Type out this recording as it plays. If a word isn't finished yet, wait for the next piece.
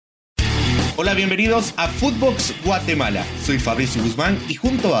Hola, bienvenidos a Footbox Guatemala. Soy Fabricio Guzmán y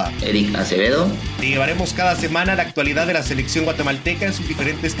junto a Eric Acevedo te llevaremos cada semana la actualidad de la selección guatemalteca en sus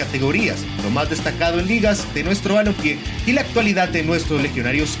diferentes categorías, lo más destacado en ligas de nuestro balompié y la actualidad de nuestros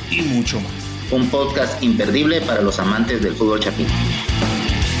legionarios y mucho más. Un podcast imperdible para los amantes del fútbol chapín.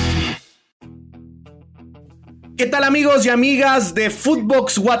 ¿Qué tal, amigos y amigas de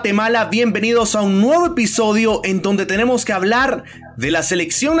Footbox Guatemala? Bienvenidos a un nuevo episodio en donde tenemos que hablar de la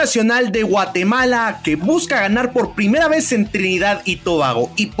selección nacional de Guatemala que busca ganar por primera vez en Trinidad y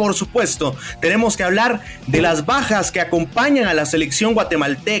Tobago. Y por supuesto, tenemos que hablar de las bajas que acompañan a la selección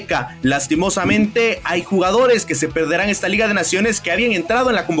guatemalteca. Lastimosamente, hay jugadores que se perderán esta Liga de Naciones que habían entrado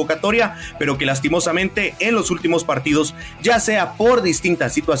en la convocatoria, pero que lastimosamente en los últimos partidos, ya sea por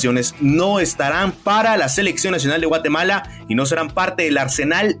distintas situaciones, no estarán para la selección nacional de Guatemala y no serán parte del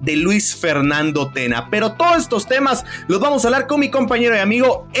arsenal de Luis Fernando Tena. Pero todos estos temas los vamos a hablar con mi compañero y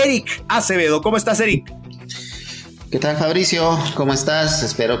amigo Eric Acevedo. ¿Cómo estás, Eric? ¿Qué tal, Fabricio? ¿Cómo estás?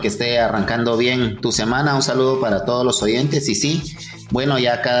 Espero que esté arrancando bien tu semana. Un saludo para todos los oyentes. Y sí, bueno,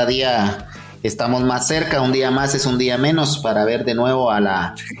 ya cada día estamos más cerca. Un día más es un día menos para ver de nuevo a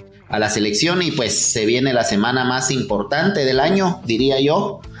la selección. Y pues se viene la semana más importante del año, diría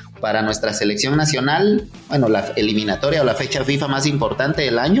yo, para nuestra selección nacional. Bueno, la eliminatoria o la fecha FIFA más importante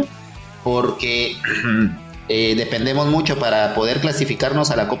del año, porque dependemos mucho para poder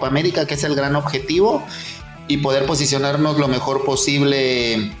clasificarnos a la Copa América, que es el gran objetivo, y poder posicionarnos lo mejor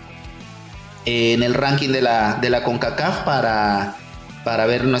posible en el ranking de la CONCACAF para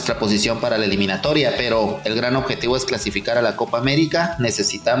ver nuestra posición para la eliminatoria. Pero el gran objetivo es clasificar a la Copa América.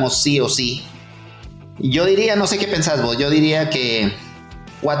 Necesitamos sí o sí. Yo diría, no sé qué pensás vos, yo diría que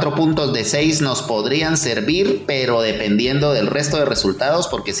 4 puntos de 6 nos podrían servir, pero dependiendo del resto de resultados,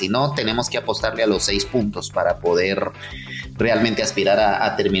 porque si no, tenemos que apostarle a los 6 puntos para poder realmente aspirar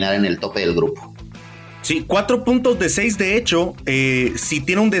a terminar en el tope del grupo. Sí, 4 puntos de 6, de hecho, si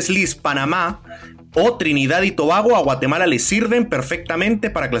tiene un desliz Panamá o Trinidad y Tobago, a Guatemala le sirven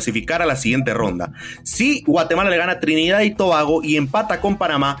perfectamente para clasificar a la siguiente ronda. Si Guatemala le gana a Trinidad y Tobago y empata con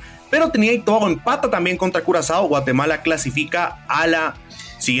Panamá, pero Trinidad y Tobago empata también contra Curazao, Guatemala clasifica a la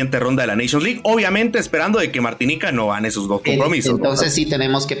siguiente ronda de la Nations League, obviamente esperando de que Martinica no gane esos dos compromisos. Entonces, ¿no? Sí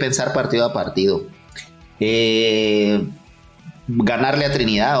tenemos que pensar partido a partido. Ganarle a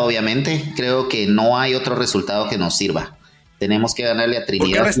Trinidad, obviamente, creo que no hay otro resultado que nos sirva. Tenemos que ganarle a Trinidad.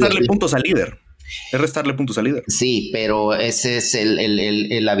 Porque es restarle puntos al líder. Sí, pero ese es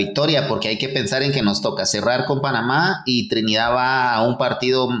la victoria, porque hay que pensar en que nos toca cerrar con Panamá y Trinidad va a un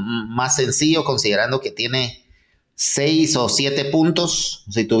partido más sencillo, considerando que tiene 6 o 7 puntos.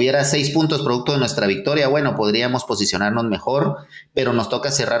 Si tuviera 6 puntos producto de nuestra victoria, bueno, podríamos posicionarnos mejor, pero nos toca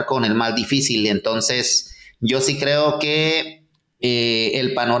cerrar con el más difícil. Entonces, yo sí creo que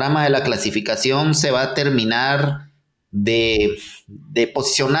el panorama de la clasificación se va a terminar de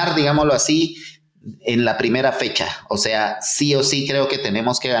posicionar, digámoslo así, en la primera fecha. O sea, sí o sí creo que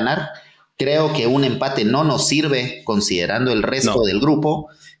tenemos que ganar. Creo que un empate no nos sirve considerando el resto del grupo.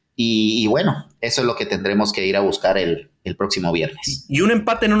 Y bueno, eso es lo que tendremos que ir a buscar el próximo viernes. Y un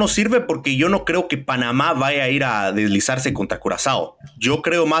empate no nos sirve porque yo no creo que Panamá vaya a ir a deslizarse contra Curazao. Yo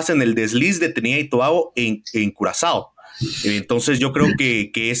creo más en el desliz de Trinidad y Tobago en Curazao. Entonces yo creo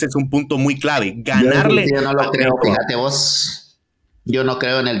que ese es un punto muy clave. Ganarle. Yo no lo creo, fíjate vos. Yo no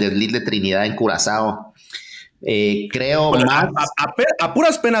creo en el desliz de Trinidad en Curazao. Creo bueno, más a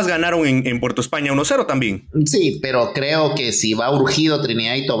puras penas ganaron en Puerto España 1-0 también. Sí, pero creo que si va urgido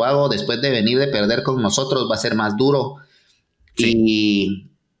Trinidad y Tobago después de venir de perder con nosotros va a ser más duro.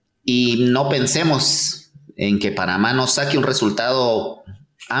 Sí. Y no pensemos en que Panamá nos saque un resultado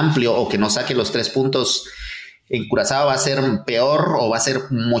amplio o que nos saque los 3 puntos en Curazao. Va a ser peor o va a ser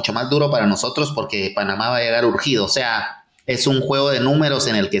mucho más duro para nosotros porque Panamá va a llegar urgido. O sea, es un juego de números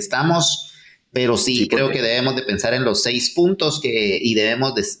en el que estamos. Pero sí, creo que debemos de pensar en los 6 puntos y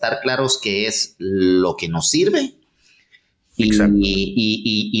debemos de estar claros que es lo que nos sirve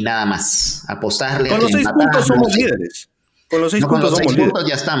y nada más. Apostarle. Con los 6 puntos somos líderes. Con los 6 puntos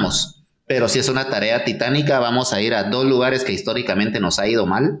ya estamos. Pero si es una tarea titánica, vamos a ir a 2 lugares que históricamente nos ha ido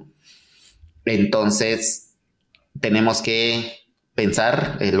mal. Entonces, tenemos que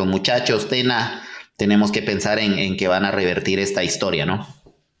pensar, los muchachos, Tena, tenemos que pensar en que van a revertir esta historia, ¿no?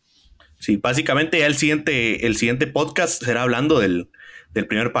 Sí, básicamente ya el siguiente podcast será hablando del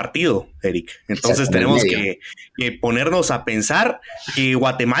primer partido, Eric. Entonces tenemos que ponernos a pensar que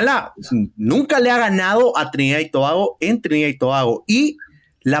Guatemala nunca le ha ganado a Trinidad y Tobago en Trinidad y Tobago. Y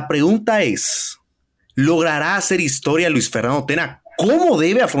la pregunta es, ¿logrará hacer historia Luis Fernando Tena ¿Cómo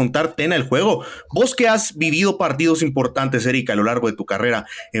debe afrontar Tena el juego? Vos que has vivido partidos importantes, Erika, a lo largo de tu carrera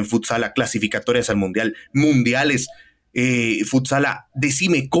en futsal, clasificatorias al mundial, mundiales, futsala,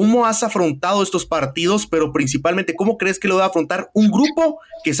 decime, ¿cómo has afrontado estos partidos? Pero principalmente, ¿cómo crees que lo debe afrontar un grupo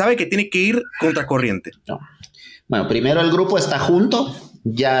que sabe que tiene que ir contracorriente? No. Bueno, primero el grupo está junto,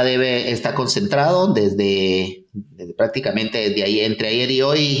 ya está concentrado desde prácticamente de ahí, entre ayer y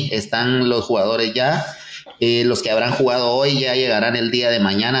hoy están los jugadores ya. Los que habrán jugado hoy ya llegarán el día de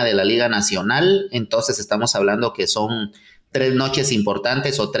mañana de la Liga Nacional, entonces estamos hablando que son 3 noches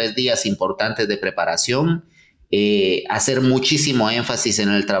importantes o 3 días importantes de preparación. Hacer muchísimo énfasis en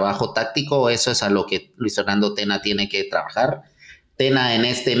el trabajo táctico, eso es a lo que Luis Fernando Tena tiene que trabajar. Tena en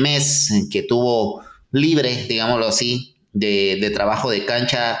este mes que tuvo libre, digámoslo así, de trabajo de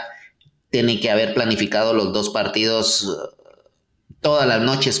cancha, tiene que haber planificado los 2 partidos todas las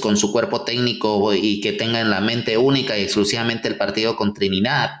noches con su cuerpo técnico y que tenga en la mente única y exclusivamente el partido con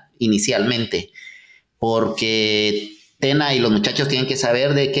Trinidad inicialmente, porque Tena y los muchachos tienen que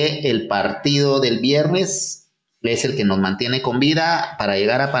saber de que el partido del viernes es el que nos mantiene con vida para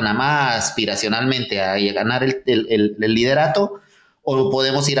llegar a Panamá aspiracionalmente a ganar el liderato, o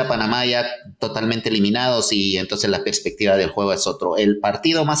podemos ir a Panamá ya totalmente eliminados y entonces la perspectiva del juego es otro. El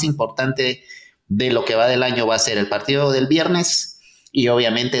partido más importante de lo que va del año va a ser el partido del viernes y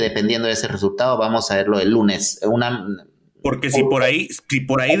obviamente dependiendo de ese resultado vamos a verlo el lunes. Porque si por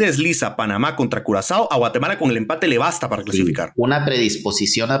ahí desliza Panamá contra Curazao, a Guatemala con el empate le basta para clasificar. Sí, una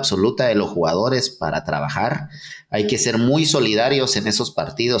predisposición absoluta de los jugadores para trabajar. Hay que ser muy solidarios en esos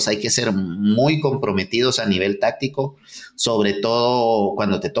partidos, hay que ser muy comprometidos a nivel táctico, sobre todo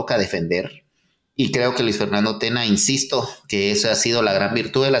cuando te toca defender. Y creo que Luis Fernando Tena, insisto, que esa ha sido la gran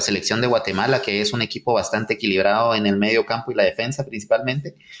virtud de la selección de Guatemala, que es un equipo bastante equilibrado en el medio campo y la defensa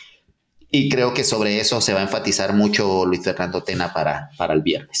principalmente. Y creo que sobre eso se va a enfatizar mucho Luis Fernando Tena para el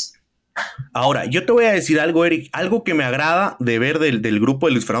viernes. Ahora, yo te voy a decir algo, Eric, algo que me agrada de ver del grupo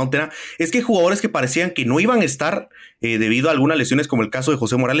de Luis Fernando Tena es que jugadores que parecían que no iban a estar debido a algunas lesiones, como el caso de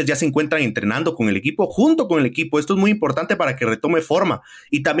José Morales, ya se encuentran entrenando con el equipo, junto con el equipo. Esto es muy importante para que retome forma.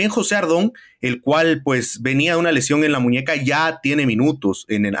 Y también José Ardón, el cual pues venía de una lesión en la muñeca, ya tiene minutos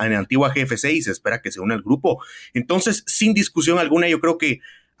en antigua GFC y se espera que se una al grupo. Entonces, sin discusión alguna, yo creo que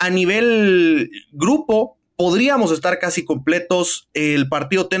a nivel grupo podríamos estar casi completos. El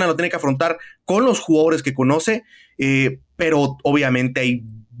partido Tena lo tiene que afrontar con los jugadores que conoce, pero obviamente hay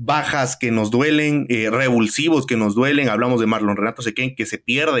bajas que nos duelen, revulsivos que nos duelen. Hablamos de Marlon Renato Sequén, que se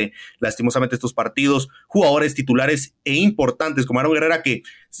pierde lastimosamente estos partidos, jugadores titulares e importantes como Aaron Herrera, que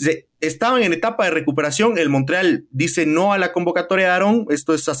estaban en etapa de recuperación. El Montreal dice no a la convocatoria de Aaron,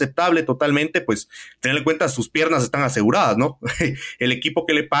 esto es aceptable totalmente, pues tener en cuenta sus piernas están aseguradas, ¿no? El equipo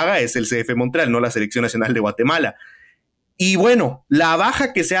que le paga es el CF Montreal, no la Selección Nacional de Guatemala. Y bueno, la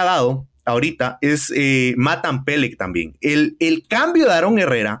baja que se ha dado ahorita es Matan Pelec también. El cambio de Aaron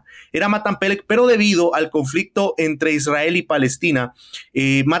Herrera era Matan Pelec, pero debido al conflicto entre Israel y Palestina,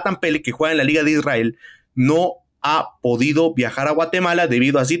 Matan Pelec, que juega en la Liga de Israel, no ha podido viajar a Guatemala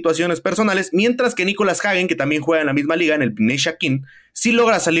debido a situaciones personales, mientras que Nicolás Hagen, que también juega en la misma liga, en el Bnei Shakin, sí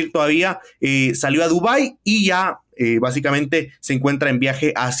logra salir todavía, salió a Dubái y ya básicamente se encuentra en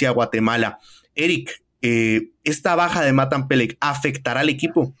viaje hacia Guatemala. Eric, ¿esta baja de Matan Pelec afectará al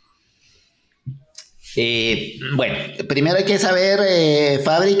equipo? Bueno, primero hay que saber,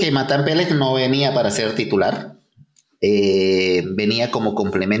 Fabri, que Matan Pelec no venía para ser titular. Venía como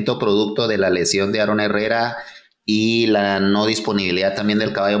complemento producto de la lesión de Aaron Herrera y la no disponibilidad también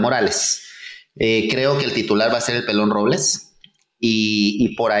del Caballo Morales. Creo que el titular va a ser el Pelón Robles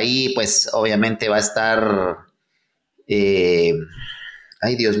y por ahí pues obviamente va a estar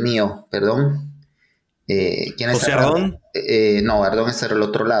ay Dios mío, perdón. ¿Quién es José Ardón? No, Ardón es el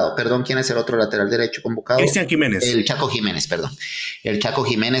otro lado. Perdón, ¿quién es el otro lateral derecho convocado? Cristian Jiménez. El Chaco Jiménez, perdón. El Chaco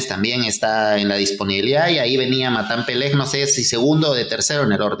Jiménez también está en la disponibilidad y ahí venía Matan Pelec, no sé si segundo o de tercero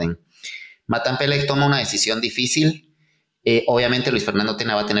en el orden. Matan Pelec toma una decisión difícil. Obviamente Luis Fernando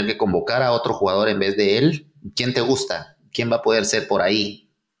Tena va a tener que convocar a otro jugador en vez de él. ¿Quién te gusta? ¿Quién va a poder ser por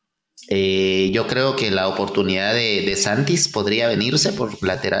ahí? Yo creo que la oportunidad de Santis podría venirse por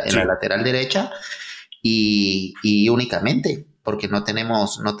en la lateral derecha. Y únicamente porque no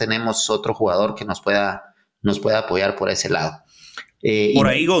tenemos otro jugador que nos pueda apoyar por ese lado. Por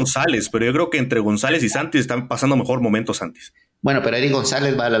ahí González, pero yo creo que entre González y Santis están pasando mejor momento Santis. Bueno, pero Eric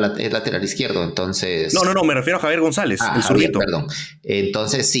González va es lateral izquierdo, entonces... No, me refiero a Javier González, el zurdito. Perdón.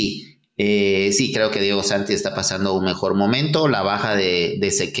 Entonces sí, creo que Diego Santis está pasando un mejor momento. La baja de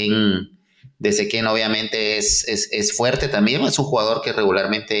Sequén obviamente es fuerte también, es un jugador que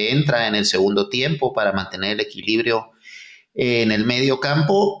regularmente entra en el segundo tiempo para mantener el equilibrio en el medio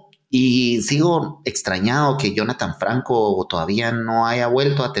campo. Y sigo extrañado que Jonathan Franco todavía no haya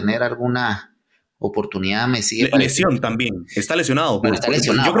vuelto a tener alguna oportunidad. Me sigue lesión también, está lesionado. Bueno, está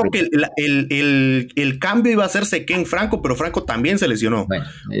lesionado. Yo creo que el cambio iba a hacerse Ken Franco, pero Franco también se lesionó. Bueno,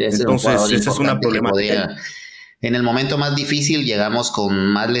 entonces esa es una problemática. En el momento más difícil llegamos con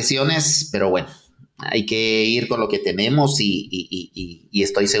más lesiones, pero bueno, hay que ir con lo que tenemos y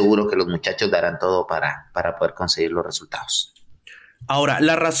estoy seguro que los muchachos darán todo para poder conseguir los resultados. Ahora,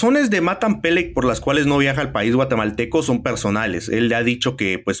 las razones de Matan Pelec por las cuales no viaja al país guatemalteco son personales. Él le ha dicho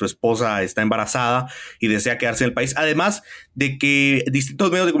que pues, su esposa está embarazada y desea quedarse en el país. Además de que distintos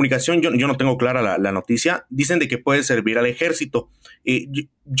medios de comunicación, yo no tengo clara la noticia, dicen de que puede servir al ejército.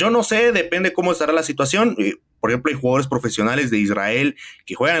 Yo no sé, depende cómo estará la situación. Por ejemplo, hay jugadores profesionales de Israel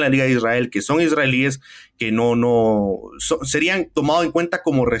que juegan en la Liga de Israel, que son israelíes, que serían tomados en cuenta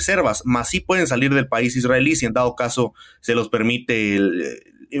como reservas, más sí pueden salir del país israelí si en dado caso se los permite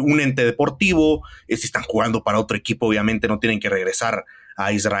un ente deportivo. Si están jugando para otro equipo, obviamente no tienen que regresar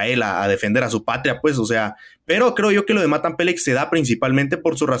a Israel a defender a su patria, pues, o sea, pero creo yo que lo de Matan Pelec se da principalmente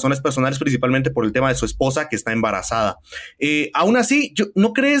por sus razones personales, principalmente por el tema de su esposa que está embarazada. Aún así,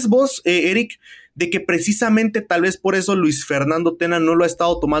 ¿no crees vos, Eric, de que precisamente tal vez por eso Luis Fernando Tena no lo ha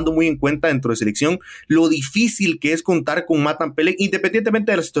estado tomando muy en cuenta dentro de selección, lo difícil que es contar con Matan Pelec,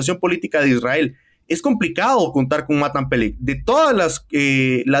 independientemente de la situación política de Israel? Es complicado contar con Matan Pelec. De todas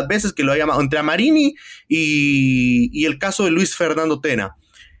las veces que lo ha llamado, entre Amarini y el caso de Luis Fernando Tena,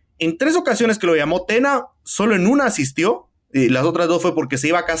 en 3 ocasiones que lo llamó Tena, solo en una asistió. Las otras 2 fue porque se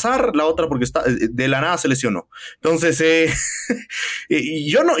iba a casar, la otra porque de la nada se lesionó. Entonces,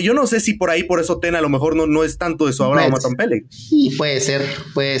 yo no sé si por eso Tena a lo mejor no es tanto de su agrado Matan Pelec. Y puede ser,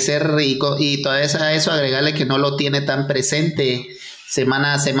 y todavía a eso agregarle que no lo tiene tan presente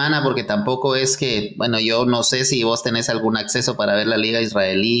semana a semana, porque tampoco es que, bueno, yo no sé si vos tenés algún acceso para ver la Liga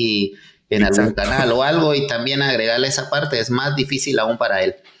Israelí en algún canal o algo, y también agregarle esa parte es más difícil aún para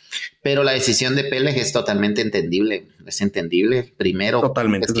él. Pero la decisión de Pelec es totalmente entendible. Es entendible. Primero,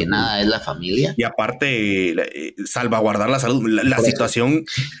 totalmente es que nada, es la familia. Y aparte, salvaguardar la salud. La situación.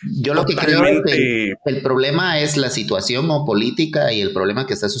 Yo lo que creo es que el problema es la situación política y el problema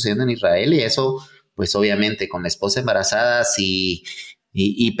que está sucediendo en Israel. Y eso, pues obviamente, con la esposa embarazada,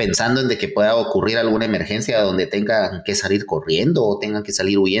 y pensando en de que pueda ocurrir alguna emergencia donde tengan que salir corriendo o tengan que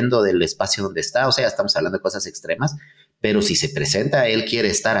salir huyendo del espacio donde está. O sea, estamos hablando de cosas extremas. Pero si se presenta, él quiere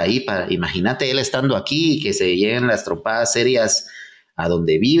estar ahí. Imagínate él estando aquí y que se lleguen las trompadas serias a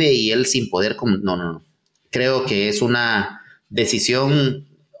donde vive y él sin poder. No. Creo que es una decisión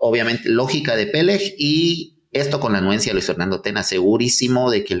obviamente lógica de Pelec, y esto con la anuencia de Luis Fernando Tena, segurísimo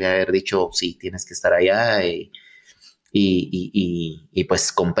de que le ha haber dicho, sí, tienes que estar allá, y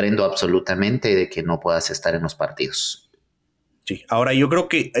pues comprendo absolutamente de que no puedas estar en los partidos. Sí, ahora yo creo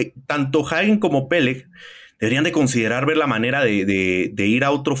que tanto Hagen como Pelec deberían de considerar ver la manera de ir a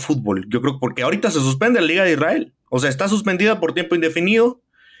otro fútbol. Yo creo, porque ahorita se suspende la Liga de Israel. O sea, está suspendida por tiempo indefinido.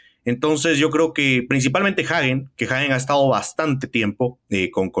 Entonces yo creo que principalmente que Hagen ha estado bastante tiempo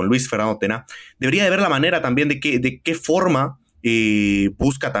con Luis Fernando Tena, debería de ver la manera también de qué forma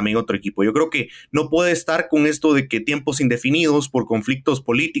busca también otro equipo. Yo creo que no puede estar con esto de que tiempos indefinidos por conflictos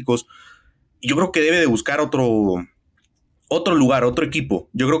políticos. Yo creo que debe de buscar otro lugar, otro equipo.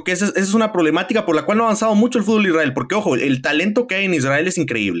 Yo creo que esa es una problemática por la cual no ha avanzado mucho el fútbol de Israel, porque ojo, el talento que hay en Israel es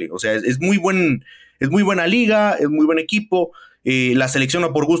increíble. O sea, es muy buena liga, es muy buen equipo. La selección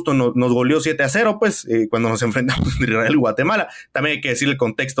no por gusto nos goleó 7-0, pues, cuando nos enfrentamos entre Israel y Guatemala. También hay que decir el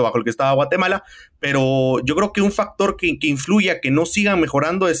contexto bajo el que estaba Guatemala, pero yo creo que un factor que influye a que no sigan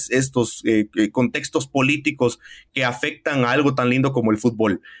mejorando es estos contextos políticos que afectan a algo tan lindo como el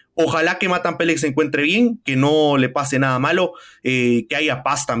fútbol. Ojalá que Matan Pelec se encuentre bien, que no le pase nada malo, que haya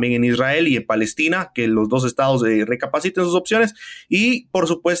paz también en Israel y en Palestina, que los dos estados recapaciten sus opciones, y por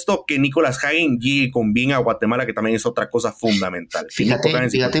supuesto que Nicolás Hagen llegue con bien a Guatemala, que también es otra cosa fundamental.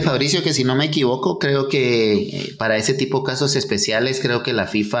 Fíjate Fabricio, que si no me equivoco, creo que para ese tipo de casos especiales, creo que la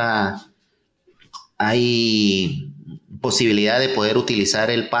FIFA hay posibilidad de poder utilizar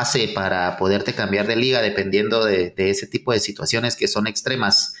el pase para poderte cambiar de liga dependiendo de ese tipo de situaciones que son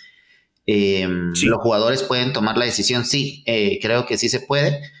extremas. Sí. Los jugadores pueden tomar la decisión, sí, creo que sí se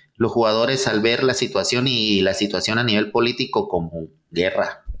puede. Los jugadores, al ver la situación y la situación a nivel político como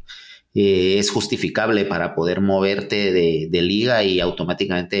guerra, es justificable para poder moverte de liga, y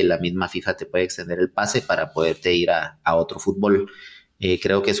automáticamente la misma FIFA te puede extender el pase para poderte ir a otro fútbol.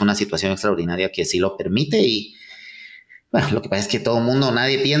 Creo que es una situación extraordinaria que sí lo permite, y bueno, lo que pasa es que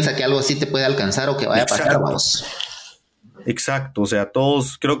nadie piensa que algo así te puede alcanzar o que vaya a pasar, vamos. Exacto, o sea,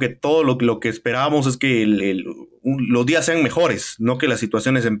 creo que todo lo que esperábamos es que los días sean mejores, no que las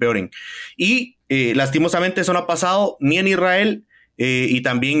situaciones empeoren. Y lastimosamente eso no ha pasado ni en Israel y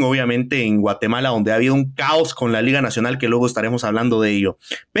también obviamente en Guatemala, donde ha habido un caos con la Liga Nacional, que luego estaremos hablando de ello.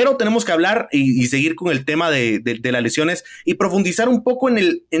 Pero tenemos que hablar y seguir con el tema de las lesiones y profundizar un poco en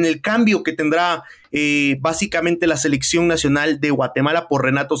el cambio que tendrá básicamente la selección nacional de Guatemala por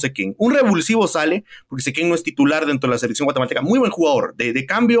Renato Sequén. Un revulsivo sale, porque Sequén no es titular dentro de la selección guatemalteca. Muy buen jugador, de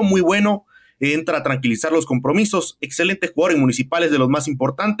cambio, muy bueno. Entra a tranquilizar los compromisos. Excelente jugador en municipales, de los más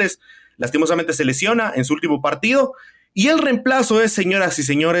importantes. Lastimosamente se lesiona en su último partido. Y el reemplazo es, señoras y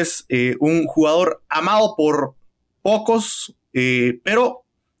señores, un jugador amado por pocos, pero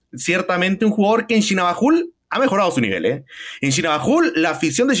ciertamente un jugador que en Chinabajul ha mejorado su nivel. En Chinabajul, la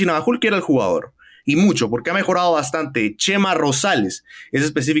afición de Chinabajul quiere al jugador. Y mucho, porque ha mejorado bastante. Chema Rosales es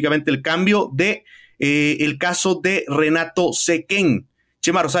específicamente el cambio de el caso de Renato Sequén.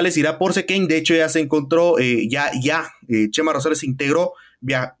 Chema Rosales irá por Sequén, de hecho ya se encontró, Chema Rosales se integró,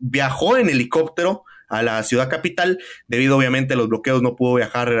 viajó en helicóptero a la ciudad capital, debido obviamente a los bloqueos no pudo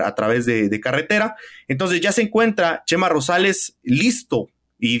viajar a través de carretera, entonces ya se encuentra Chema Rosales listo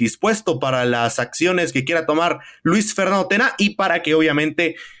y dispuesto para las acciones que quiera tomar Luis Fernando Tena y para que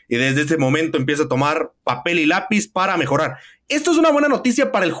obviamente desde ese momento empiece a tomar papel y lápiz para mejorar. Esto es una buena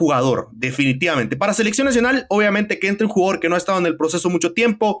noticia para el jugador, definitivamente. Para selección nacional, obviamente que entre un jugador que no ha estado en el proceso mucho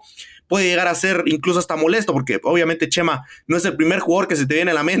tiempo, puede llegar a ser incluso hasta molesto, porque obviamente Chema no es el primer jugador que se te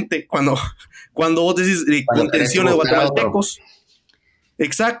viene a la mente cuando vos decís contenciones guatemaltecos.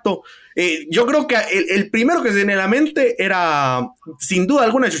 Exacto. Yo creo que el primero que se viene a la mente era, sin duda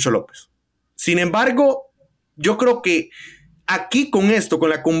alguna, Chucho López. Sin embargo, yo creo que aquí con esto, con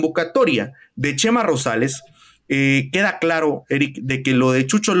la convocatoria de Chema Rosales, queda claro, Eric, de que lo de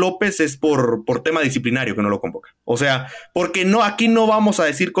Chucho López es por tema disciplinario que no lo convoca. O sea, porque no, aquí no vamos a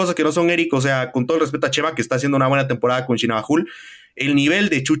decir cosas que no son, Eric. O sea, con todo el respeto a Chema, que está haciendo una buena temporada con Chinabajul, el nivel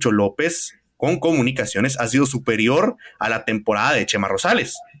de Chucho López con Comunicaciones ha sido superior a la temporada de Chema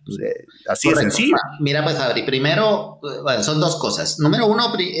Rosales. Así de sencillo. Mira, pues, Adri, primero, bueno, son dos cosas. Número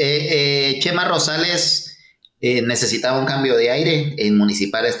uno, Chema Rosales necesitaba un cambio de aire. En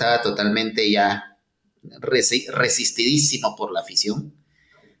Municipal estaba totalmente ya resistidísimo por la afición.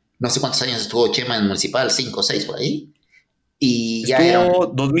 No sé cuántos años estuvo Chema en Municipal, 5 o 6 por ahí. Y ya estuvo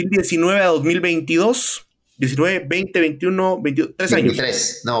 2019 a 2022, 19, 20, 21, 22, 3 años.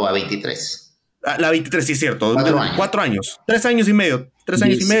 23, no, va 23. La 23, sí es cierto. 4 años. 3 años y medio.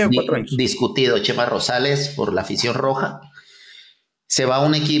 4 años. Discutido Chema Rosales por la afición roja. Se va a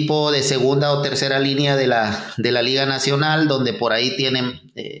un equipo de segunda o tercera línea de la Liga Nacional, donde por ahí tienen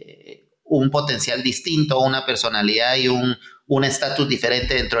un potencial distinto, una personalidad y un estatus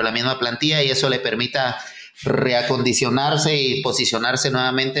diferente dentro de la misma plantilla, y eso le permita reacondicionarse y posicionarse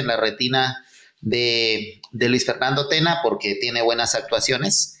nuevamente en la retina de Luis Fernando Tena, porque tiene buenas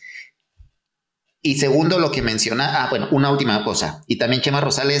actuaciones. Y segundo, lo que menciona, una última cosa, y también Chema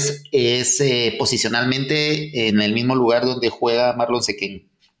Rosales es posicionalmente en el mismo lugar donde juega Marlon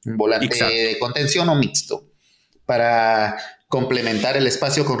Sequén, un volante Exacto. de contención o mixto, para complementar el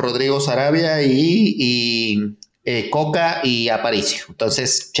espacio con Rodrigo Sarabia y Coca y Aparicio.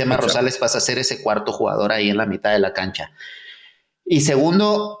 Entonces Chema Exacto. Rosales pasa a ser ese cuarto jugador ahí en la mitad de la cancha. Y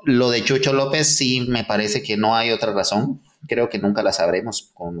segundo, lo de Chucho López, sí me parece que no hay otra razón. Creo que nunca la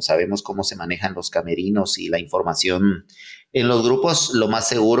sabremos. Como sabemos cómo se manejan los camerinos y la información en los grupos, lo más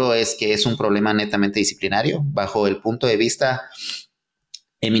seguro es que es un problema netamente disciplinario. Bajo el punto de vista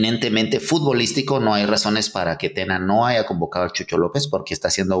eminentemente futbolístico, no hay razones para que Tena no haya convocado al Chucho López, porque está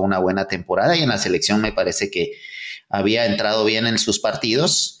haciendo una buena temporada y en la selección me parece que había entrado bien en sus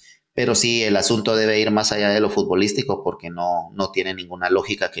partidos, pero sí, el asunto debe ir más allá de lo futbolístico, porque no tiene ninguna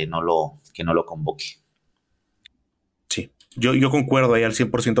lógica que no lo convoque. Sí, yo concuerdo ahí al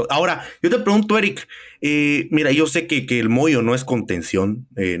 100%. Ahora, yo te pregunto, Eric, mira, yo sé que el Moyo no es contención,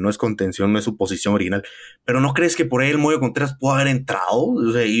 no es su posición original, pero ¿no crees que por ahí el Moyo Contreras pudo haber entrado?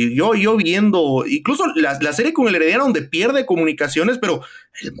 O sea, y yo viendo, incluso la serie con el Herediano donde pierde Comunicaciones, pero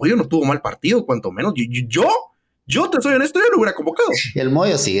el Moyo no tuvo mal partido, cuanto menos. Yo te soy honesto, yo lo hubiera convocado. El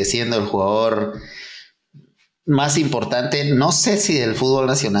Moyo sigue siendo el jugador más importante, no sé si del fútbol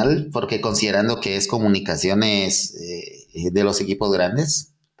nacional, porque considerando que es Comunicaciones de los equipos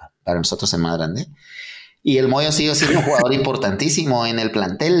grandes, para nosotros el más grande, y el Moyo sigue siendo un jugador importantísimo en el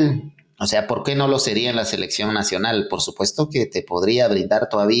plantel. O sea, ¿por qué no lo sería en la selección nacional? Por supuesto que te podría brindar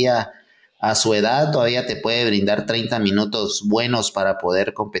todavía, a su edad, todavía te puede brindar 30 minutos buenos para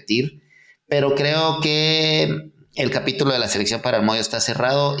poder competir, pero creo que el capítulo de la selección para el Moyo está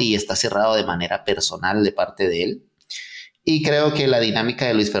cerrado, y está cerrado de manera personal de parte de él. Y creo que la dinámica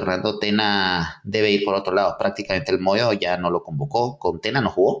de Luis Fernando Tena debe ir por otro lado. Prácticamente el Moyo ya no lo convocó. Con Tena no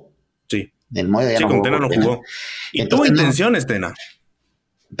jugó. Sí. El Moyo ya Sí, no con jugó. Tena no jugó. Y tuvo Entonces, intenciones, Tena.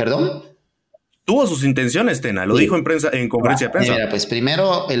 ¿Perdón? Tuvo sus intenciones, Tena. Lo dijo en conferencia de prensa. Mira, pues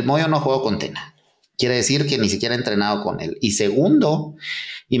primero, el Moyo no jugó con Tena. Quiere decir que ni siquiera ha entrenado con él. Y segundo,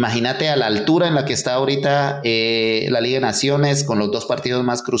 imagínate a la altura en la que está ahorita la Liga de Naciones, con los 2 partidos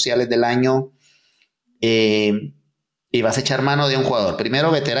más cruciales del año, y vas a echar mano de un jugador.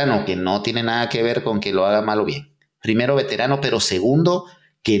 Primero, veterano, que no tiene nada que ver con que lo haga mal o bien. Primero, veterano, pero segundo,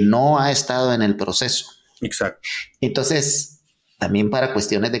 que no ha estado en el proceso. Exacto. Entonces, también para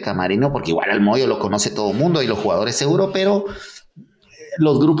cuestiones de camarino, porque igual al Moyo lo conoce todo el mundo y los jugadores seguro, pero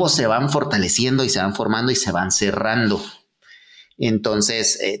los grupos se van fortaleciendo y se van formando y se van cerrando.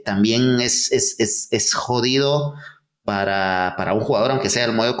 Entonces, también es jodido para un jugador, aunque sea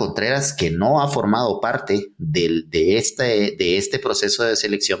el Moyo Contreras, que no ha formado parte de este proceso de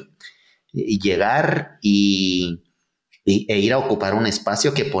selección, y llegar e ir a ocupar un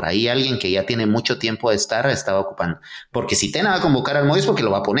espacio que por ahí alguien que ya tiene mucho tiempo de estar estaba ocupando. Porque si Tena va a convocar al Moyo es porque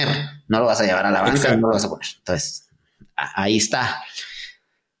lo va a poner, no lo vas a llevar a la banca, no lo vas a poner. Entonces, ahí está.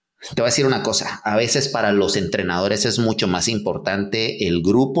 Te voy a decir una cosa, a veces para los entrenadores es mucho más importante el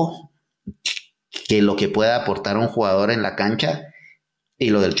grupo que lo que pueda aportar un jugador en la cancha,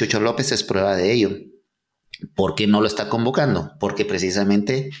 y lo del Chucho López es prueba de ello. ¿Por qué no lo está convocando? Porque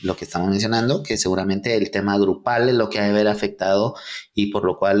precisamente lo que estamos mencionando, que seguramente el tema grupal es lo que ha de haber afectado y por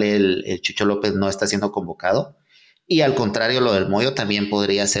lo cual el Chucho López no está siendo convocado. Y al contrario, lo del Moyo también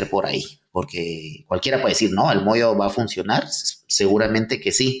podría ser por ahí, porque cualquiera puede decir, no, el Moyo va a funcionar, seguramente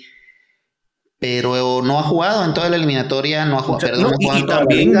que sí, pero no ha jugado en toda la eliminatoria, no ha jugado, perdón, no ha jugado en toda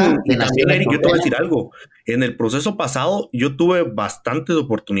la liga. Y también, Eric, yo te voy a decir algo. En el proceso pasado, yo tuve bastantes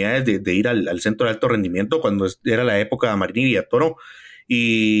oportunidades de ir al centro de alto rendimiento cuando era la época de Marín y Toro.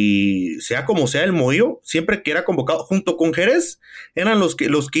 Y sea como sea el Moyo, siempre que era convocado junto con Jerez, eran los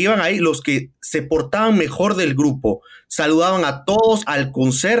que iban ahí, los que se portaban mejor del grupo. Saludaban a todos, al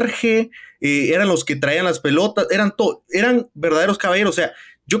conserje, eran los que traían las pelotas, eran verdaderos caballeros. O sea,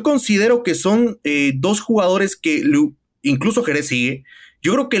 yo considero que son 2 jugadores que incluso Jerez sigue.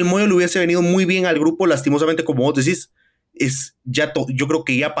 Yo creo que el Moyo le hubiese venido muy bien al grupo, lastimosamente, como vos decís, yo creo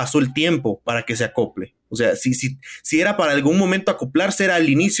que ya pasó el tiempo para que se acople. O sea, si era para algún momento acoplarse, era al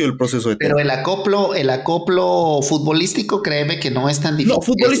inicio del proceso de Pero el acoplo futbolístico, créeme que no es tan difícil. No,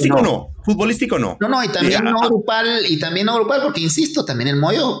 futbolístico no. No, y también no grupal, porque insisto, también el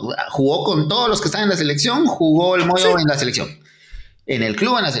Moyo jugó con todos los que están en la selección, jugó el Moyo en la selección. En el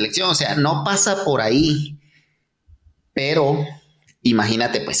club, en la selección, o sea, no pasa por ahí. Pero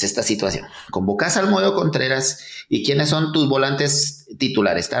imagínate pues esta situación. Convocas al Moyo Contreras, ¿y quiénes son tus volantes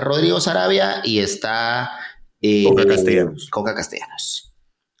titulares? Está Rodrigo Sarabia y está Coca Castellanos.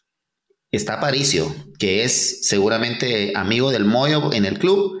 Está Aparicio, que es seguramente amigo del Moyo en el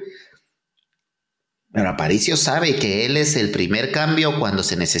club. Pero Aparicio sabe que él es el primer cambio cuando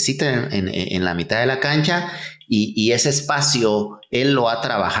se necesita en la mitad de la cancha, y ese espacio él lo ha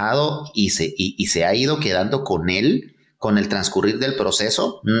trabajado y se ha ido quedando con él con el transcurrir del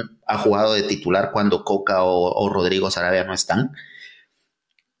proceso. Ha jugado de titular cuando Coca o Rodrigo Sarabia no están.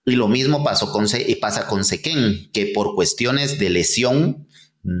 Y lo mismo pasa con Sequén, que por cuestiones de lesión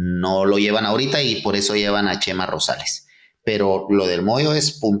no lo llevan ahorita y por eso llevan a Chema Rosales. Pero lo del Moyo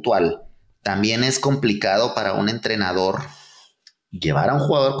es puntual. También es complicado para un entrenador llevar a un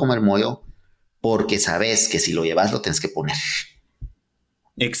jugador como el Moyo, porque sabes que si lo llevas lo tienes que poner.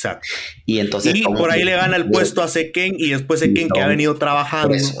 Exacto. Y entonces por ahí le gana el puesto a Sequén, y después Sequén, que ha venido trabajando.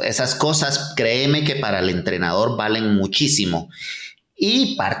 Por eso, esas cosas, créeme que para el entrenador valen muchísimo.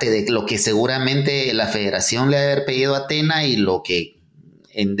 Y parte de lo que seguramente la federación le ha de haber pedido a Tena, y lo que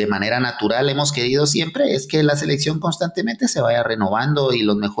de manera natural hemos querido siempre, es que la selección constantemente se vaya renovando y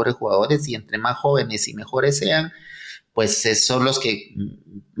los mejores jugadores, y entre más jóvenes y mejores sean, pues son los que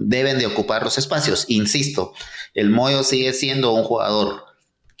deben de ocupar los espacios. Insisto, el Moyo sigue siendo un jugador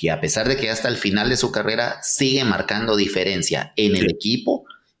que, a pesar de que hasta el final de su carrera sigue marcando diferencia en el equipo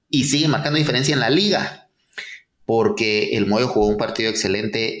y sigue marcando diferencia en la liga, porque el Moyo jugó un partido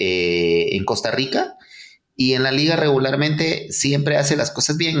excelente en Costa Rica, y en la liga regularmente siempre hace las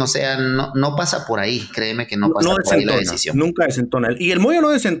cosas bien. O sea, no pasa por ahí, créeme que no pasa por ahí la decisión. Nunca desentona. Y el Moyo no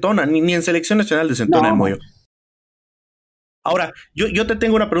desentona, ni en selección nacional desentona el Moyo. Ahora, yo te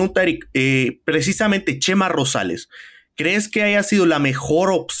tengo una pregunta, Eric. Precisamente Chema Rosales, ¿crees que haya sido la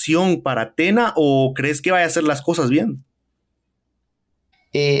mejor opción para Tena, o crees que vaya a hacer las cosas bien?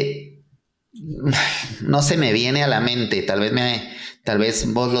 No se me viene a la mente, tal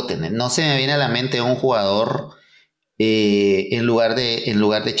vez vos lo tenés, no se me viene a la mente un jugador en lugar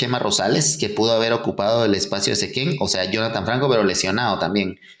de Chema Rosales, que pudo haber ocupado el espacio de Sequén, o sea, Jonathan Franco, pero lesionado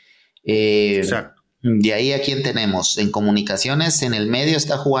también. Exacto. De ahí a quién tenemos. En comunicaciones, en el medio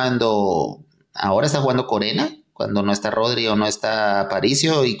ahora está jugando Corena, cuando no está Rodri o no está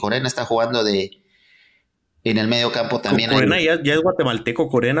Aparicio, y Corena está jugando en el medio campo también. Corena ya es guatemalteco,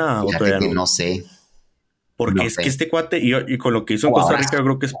 Corena, o todavía que no. No sé. Porque No es sé. que este cuate, y con lo que hizo en Costa Rica,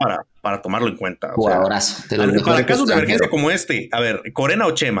 creo que es para tomarlo en cuenta. Jugadorazo. Para casos de emergencia como este, a ver, Corena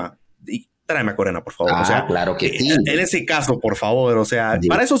o Chema, tráeme a Corena, por favor. Claro que sí. En ese caso, por favor,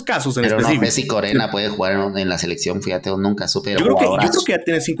 para esos casos en específico. Pero no sé si Corena puede jugar en la selección, fíjate, nunca supe. Yo creo que ya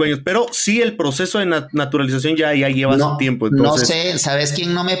tiene 5 años, pero sí el proceso de naturalización ya lleva su tiempo. Entonces... No sé, ¿sabes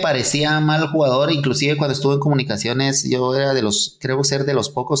quién no me parecía mal jugador? Inclusive cuando estuve en comunicaciones, yo era creo ser de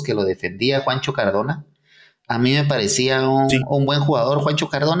los pocos que lo defendía, Juancho Cardona. A mí me parecía un buen jugador, Juancho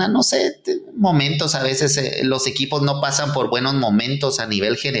Cardona. No sé, momentos a veces los equipos no pasan por buenos momentos a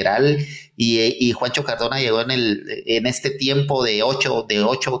nivel general y Juancho Cardona llegó en este tiempo de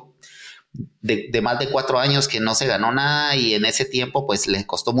más de 4 años que no se ganó nada y en ese tiempo pues les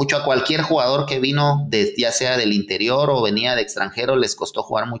costó mucho a cualquier jugador que vino, ya sea del interior o venía de extranjero, les costó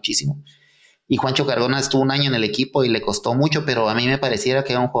jugar muchísimo. Y Juancho Cardona estuvo 1 año en el equipo y le costó mucho, pero a mí me pareciera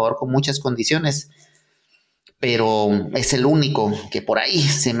que era un jugador con muchas condiciones. Pero es el único que por ahí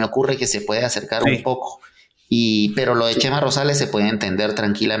se me ocurre que se puede acercar un poco. Pero lo de Chema Rosales se puede entender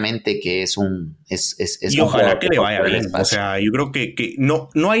tranquilamente que es y ojalá que le vaya bien. O sea, yo creo que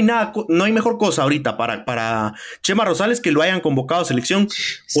no hay nada, no hay mejor cosa ahorita para Chema Rosales que lo hayan convocado a selección,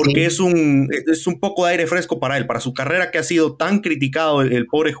 porque es un poco de aire fresco para él, para su carrera que ha sido tan criticado el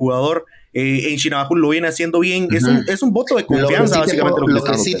pobre jugador. En Chinabajul lo viene haciendo bien. Es un voto de confianza, básicamente. Lo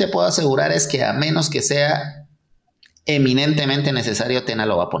que sí te puedo asegurar es que a menos que sea eminentemente necesario, Tena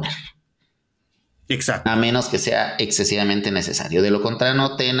lo va a poner. Exacto. A menos que sea excesivamente necesario. De lo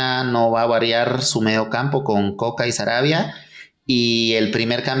contrario, Tena no va a variar su medio campo con Coca y Sarabia. Y el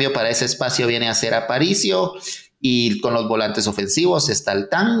primer cambio para ese espacio viene a ser Aparicio. Y con los volantes ofensivos está el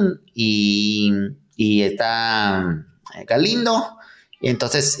Tan y está Galindo.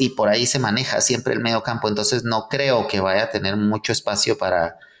 Entonces, y por ahí se maneja siempre el medio campo. Entonces, no creo que vaya a tener mucho espacio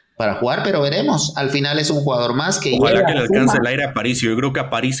para jugar, pero veremos. Al final es un jugador más que... Ojalá que le alcance el aire a Aparicio. Yo creo que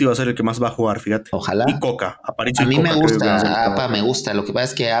Aparicio va a ser el que más va a jugar, fíjate. Ojalá. Y Coca. Aparicio a mí y Coca, me gusta, Apa me gusta. Lo que pasa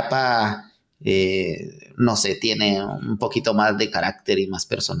es que Apa, no sé, tiene un poquito más de carácter y más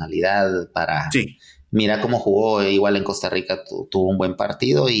personalidad para... Sí. Mira cómo jugó, igual en Costa Rica tuvo un buen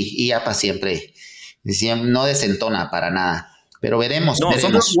partido y Apa siempre no desentona para nada. Pero veremos.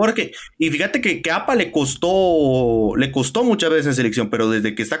 Son dos jugadores y fíjate que APA le costó muchas veces en selección, pero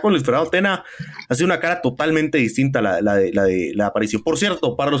desde que está con Luis Fernando Tena ha sido una cara totalmente distinta a la de Aparicio. Por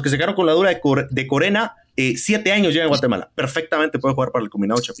cierto, para los que se quedaron con la duda de Corena, 7 años ya en Guatemala. Perfectamente puede jugar para el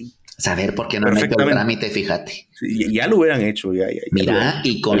combinado Chapín. Saber por qué no han hecho el trámite, fíjate. Ya lo hubieran hecho. Mira,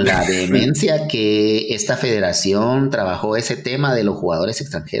 y con la vehemencia que esta federación trabajó ese tema de los jugadores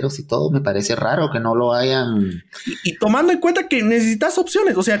extranjeros y todo, me parece raro que no lo hayan... Y tomando en cuenta que necesitas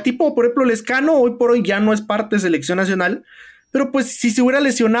opciones, o sea, tipo, por ejemplo, Lescano hoy por hoy ya no es parte de selección nacional, pero pues si se hubiera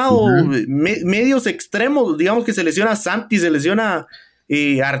lesionado medios extremos, digamos que se lesiona Santi, se lesiona...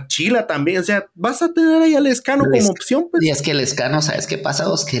 Archila también, o sea, vas a tener ahí a Lescano como opción. Pues. Y es que Lescano, ¿sabes qué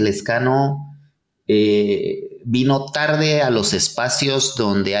pasa? Es que Lescano vino tarde a los espacios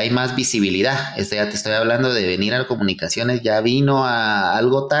donde hay más visibilidad. Ya te estoy hablando de venir a comunicaciones, ya vino a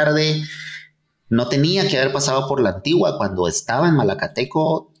algo tarde. No tenía que haber pasado por la Antigua cuando estaba en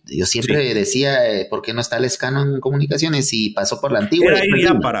Malacateco. Yo siempre decía, ¿por qué no está Lescano en comunicaciones? Y pasó por la Antigua. Era ahí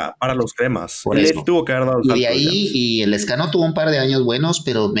ya para los cremas. Él tuvo que haber dado el salto. Y de ahí, y el Lescano tuvo un par de años buenos,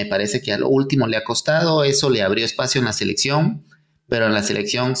 pero me parece que a lo último le ha costado. Eso le abrió espacio en la selección, pero en la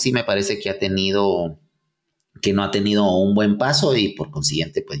selección sí me parece que no ha tenido un buen paso y por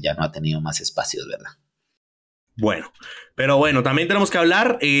consiguiente pues ya no ha tenido más espacios, ¿verdad? Bueno, pero bueno, también tenemos que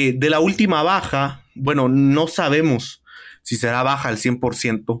hablar de la última baja. Bueno, no sabemos si será baja al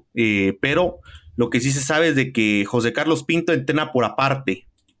 100%, pero lo que sí se sabe es de que José Carlos Pinto entrena por aparte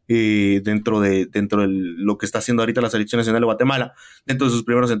dentro de lo que está haciendo ahorita la Selección Nacional de Guatemala, dentro de sus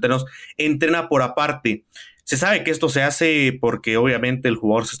primeros entrenos, entrena por aparte. Se sabe que esto se hace porque obviamente el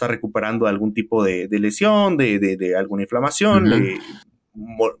jugador se está recuperando de algún tipo de lesión, de alguna inflamación, de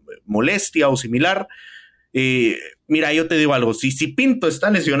molestia o similar. Mira, yo te digo algo, si Pinto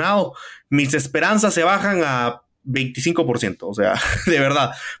está lesionado, mis esperanzas se bajan a 25%, o sea, de verdad,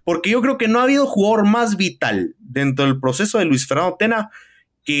 porque yo creo que no ha habido jugador más vital dentro del proceso de Luis Fernando Tena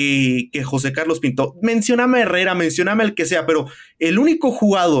que José Carlos Pinto. Mencióname a Herrera, mencióname al que sea, pero el único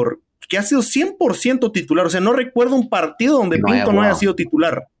jugador que ha sido 100% titular. O sea, no recuerdo un partido donde Pinto no haya sido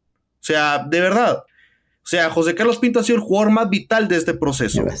titular. O sea, de verdad. O sea, José Carlos Pinto ha sido el jugador más vital de este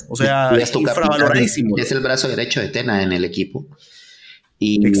proceso. O sea, infravaloradísimo. Es el brazo derecho de Tena en el equipo.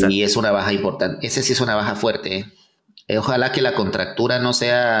 Y es una baja importante. Ese sí es una baja fuerte. Ojalá que la contractura no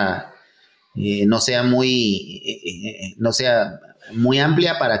sea muy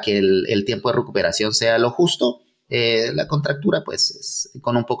amplia para que el tiempo de recuperación sea lo justo. La contractura, pues,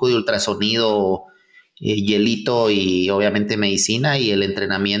 con un poco de ultrasonido, hielito y obviamente medicina, y el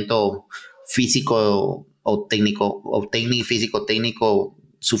entrenamiento físico o físico técnico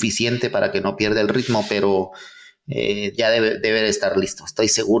suficiente para que no pierda el ritmo, pero ya debe estar listo. Estoy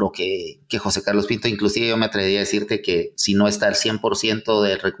seguro que José Carlos Pinto, inclusive yo me atrevería a decirte que si no está al 100%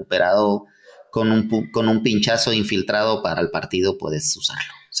 de recuperado, con un pinchazo infiltrado para el partido puedes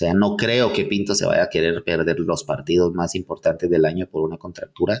usarlo. O sea, no creo que Pinto se vaya a querer perder los partidos más importantes del año por una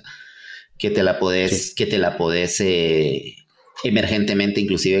contractura que te la podés emergentemente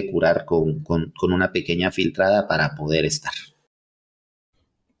inclusive curar con una pequeña filtrada para poder estar.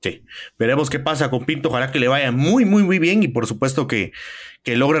 Sí, veremos qué pasa con Pinto. Ojalá que le vaya muy, muy, muy bien y por supuesto que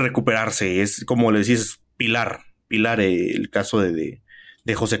logre recuperarse. Es como le decís, pilar el caso de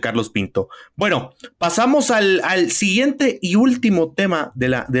José Carlos Pinto. Bueno, pasamos al siguiente y último tema de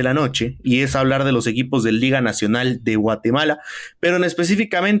la noche, y es hablar de los equipos de Liga Nacional de Guatemala, pero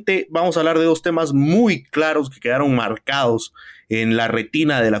específicamente vamos a hablar de dos temas muy claros que quedaron marcados en la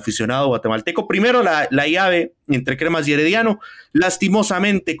retina del aficionado guatemalteco. Primero, la llave entre Cremas y Herediano.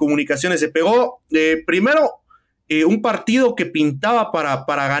 Lastimosamente, Comunicaciones se pegó. Primero, un partido que pintaba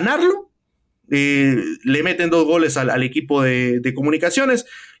para ganarlo. Le meten 2 goles al equipo de Comunicaciones,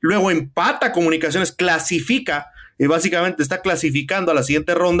 luego empata Comunicaciones, clasifica, básicamente está clasificando a la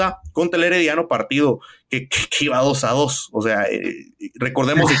siguiente ronda contra el Herediano, partido que iba 2-2, o sea,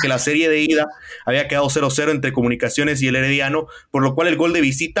 recordemos que la serie de ida había quedado 0-0 entre Comunicaciones y el Herediano, por lo cual el gol de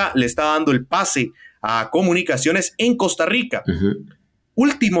visita le estaba dando el pase a Comunicaciones en Costa Rica.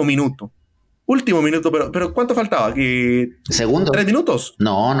 Último minuto, pero ¿cuánto faltaba? ¿Segundo? 3 minutos.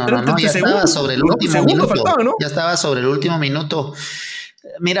 No, ya estaba sobre el último minuto. Faltaba, ¿no? Ya estaba sobre el último minuto.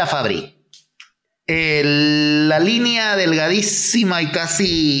 Mira, Fabri, la línea delgadísima y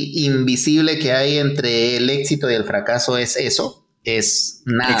casi invisible que hay entre el éxito y el fracaso es eso, es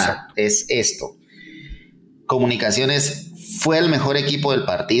nada. Exacto. Es esto. Comunicaciones fue el mejor equipo del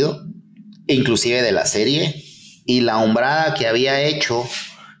partido, inclusive de la serie, y la hombrada que había hecho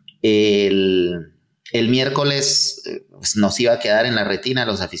el miércoles nos iba a quedar en la retina a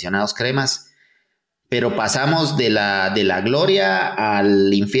los aficionados cremas, pero pasamos de la gloria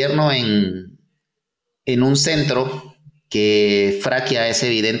al infierno en un centro que Fraquia es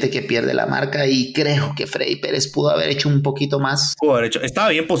evidente que pierde la marca, y creo que Freddy Pérez pudo haber hecho un poquito más. Estaba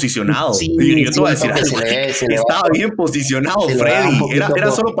bien posicionado. Sí, yo te voy a decir algo. Estaba bien posicionado Freddy. Era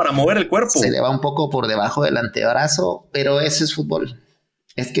solo para mover el cuerpo. Se le va un poco por debajo del antebrazo, pero ese es fútbol.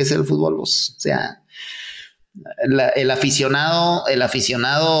 Es que es el fútbol, vos. O sea, el aficionado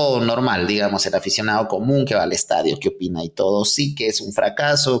normal, digamos, el aficionado común que va al estadio, que opina y todo, sí que es un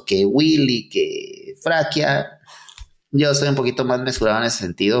fracaso, que Willy, que Fraquia. Yo soy un poquito más mesurado en ese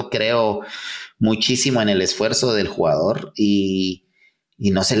sentido. Creo muchísimo en el esfuerzo del jugador y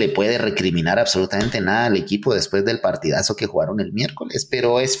no se le puede recriminar absolutamente nada al equipo después del partidazo que jugaron el miércoles,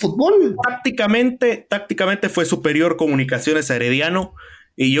 pero es fútbol. Tácticamente fue superior Comunicaciones a Herediano.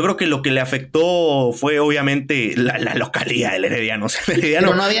 Y yo creo que lo que le afectó fue obviamente la localidad del Herediano. O sea, el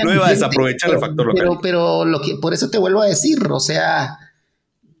Herediano no iba a desaprovechar el factor local. Pero por eso te vuelvo a decir, o sea,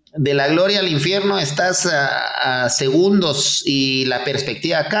 de la gloria al infierno estás a segundos y la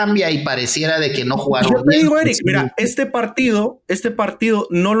perspectiva cambia y pareciera de que no jugaron. Yo te digo, Eric, mira, este partido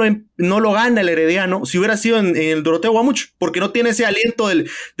no lo gana el Herediano si hubiera sido en el Doroteo Guamuch, porque no tiene ese aliento del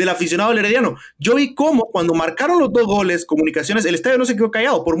aficionado del Herediano. Yo vi cómo cuando marcaron los 2 goles, Comunicaciones, el estadio no se quedó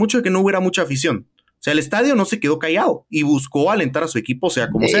callado, por mucho que no hubiera mucha afición. O sea, el estadio no se quedó callado y buscó alentar a su equipo,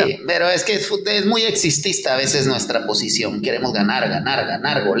 sea como sea. Pero es que es muy existista a veces nuestra posición. Queremos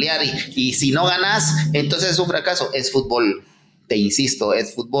ganar, golear. Y si no ganas, entonces es un fracaso. Es fútbol. Te insisto,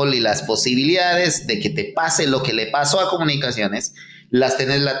 es fútbol, y las posibilidades de que te pase lo que le pasó a Comunicaciones las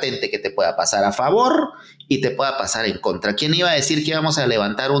tenés latente, que te pueda pasar a favor y te pueda pasar en contra. ¿Quién iba a decir que íbamos a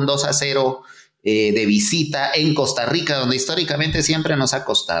levantar un 2-0 de visita en Costa Rica, donde históricamente siempre nos ha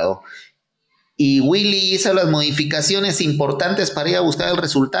costado? Y Willy hizo las modificaciones importantes para ir a buscar el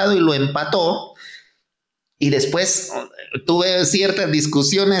resultado y lo empató. Y después tuve ciertas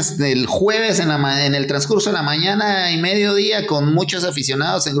discusiones del jueves en el transcurso de la mañana y mediodía con muchos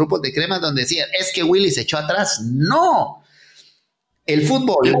aficionados en grupos de cremas donde decían, es que Willy se echó atrás. ¡No! El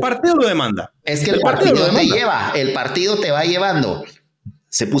fútbol. El partido lo demanda. Es que el partido te lleva, el partido te va llevando.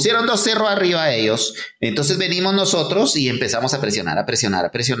 Se pusieron 2-0 arriba ellos, entonces venimos nosotros y empezamos a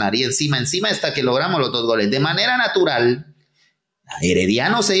presionar y encima hasta que logramos los 2 goles. De manera natural,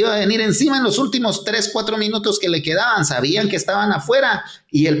 Herediano se iba a venir encima en los últimos 3-4 minutos que le quedaban, sabían que estaban afuera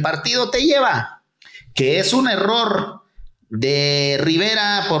y el partido te lleva, que es un error de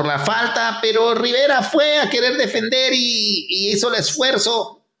Rivera por la falta, pero Rivera fue a querer defender y hizo el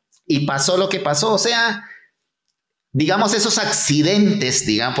esfuerzo y pasó lo que pasó, o sea, digamos esos accidentes,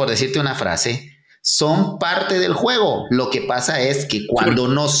 digamos por decirte una frase, son parte del juego. Lo que pasa es que cuando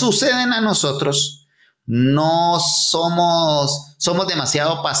nos suceden a nosotros, no somos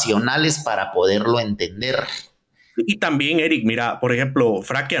demasiado pasionales para poderlo entender. Y también, Eric, mira, por ejemplo,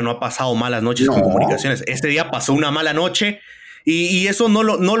 Fraquia no ha pasado malas noches con Comunicaciones. Este día pasó una mala noche y eso no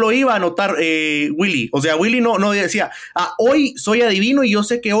lo iba a notar Willy. O sea, Willy no decía, hoy soy adivino y yo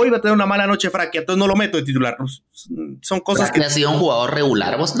sé que hoy va a tener una mala noche Fraquia, entonces no lo meto de titular. Son cosas Fraquia ha sido un jugador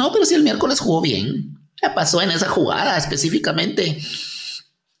regular. ¿Vos? No, pero si el miércoles jugó bien. ¿Qué pasó en esa jugada específicamente?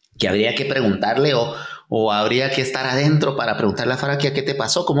 Que habría que preguntarle o habría que estar adentro para preguntarle a Fraquia qué te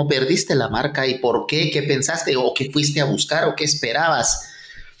pasó, cómo perdiste la marca y por qué, qué pensaste o qué fuiste a buscar o qué esperabas.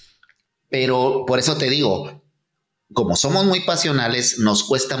 Pero por eso te digo, como somos muy pasionales, nos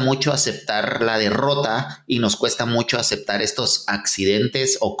cuesta mucho aceptar la derrota y nos cuesta mucho aceptar estos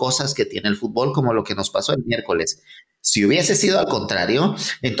accidentes o cosas que tiene el fútbol, como lo que nos pasó el miércoles. Si hubiese sido al contrario,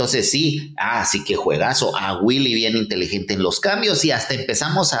 entonces sí que juegazo, Willy bien inteligente en los cambios y hasta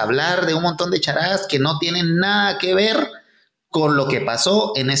empezamos a hablar de un montón de charadas que no tienen nada que ver con lo que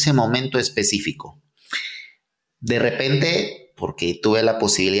pasó en ese momento específico. De repente, porque tuve la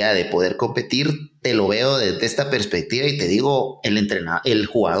posibilidad de poder competir, te lo veo desde esta perspectiva y te digo, el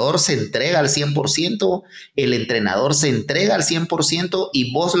jugador se entrega al 100%, el entrenador se entrega al 100%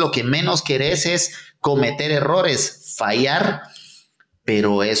 y vos lo que menos querés es cometer errores, fallar,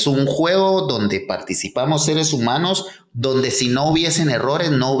 pero es un juego donde participamos seres humanos, donde si no hubiesen errores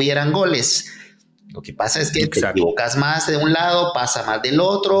no hubieran goles. Lo que pasa es que te equivocas más de un lado, pasa más del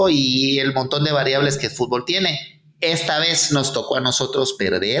otro y el montón de variables que el fútbol tiene. Esta vez nos tocó a nosotros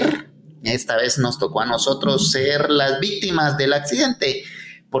perder, esta vez nos tocó a nosotros ser las víctimas del accidente.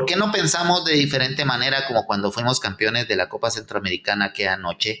 ¿Por qué no pensamos de diferente manera como cuando fuimos campeones de la Copa Centroamericana aquella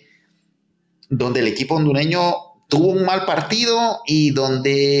noche, donde el equipo hondureño tuvo un mal partido y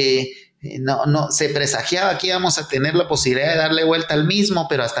donde no se presagiaba que íbamos a tener la posibilidad de darle vuelta al mismo,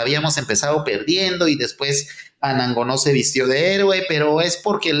 pero hasta habíamos empezado perdiendo y después Anangonó se vistió de héroe, pero es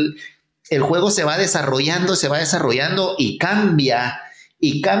porque el juego se va desarrollando y cambia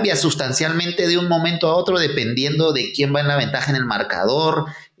sustancialmente de un momento a otro dependiendo de quién va en la ventaja en el marcador,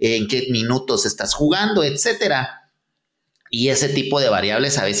 en qué minutos estás jugando, etcétera. Y ese tipo de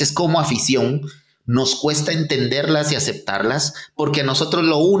variables a veces como afición nos cuesta entenderlas y aceptarlas porque nosotros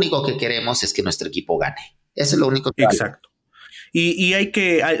lo único que queremos es que nuestro equipo gane. Eso es lo único que exacto. Y hay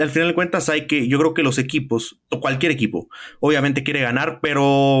que, al final de cuentas, yo creo que los equipos, o cualquier equipo, obviamente quiere ganar,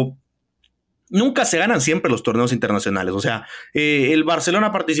 pero nunca se ganan siempre los torneos internacionales. O sea, el Barcelona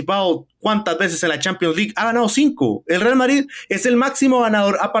ha participado ¿cuántas veces en la Champions League? Ha ganado 5. El Real Madrid es el máximo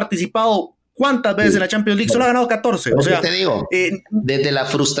ganador, ha participado ¿cuántas veces en la Champions League? Solo ha ganado 14. O sea, te digo, desde la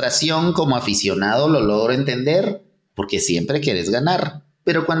frustración como aficionado lo logro entender porque siempre quieres ganar.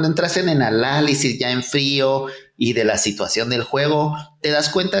 Pero cuando entras en el análisis ya en frío y de la situación del juego, te das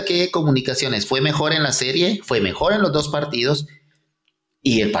cuenta que Comunicaciones fue mejor en la serie, fue mejor en los 2 partidos.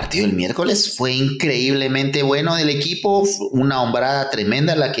 Y el partido del miércoles fue increíblemente bueno del equipo, una hombrada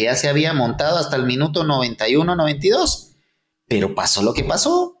tremenda la que ya se había montado hasta el minuto 91-92, pero pasó lo que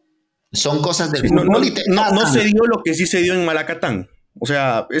pasó. Son cosas del fútbol no se dio lo que sí se dio en Malacatán. O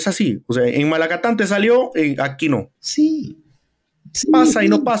sea, es así. O sea, en Malacatán te salió, aquí no. Sí. Pasa y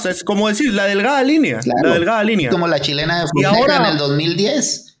no pasa. Es como decir, la delgada línea. Claro. La delgada línea. Como la chilena de Fonseca en el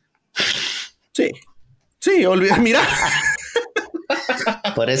 2010. Sí, mira.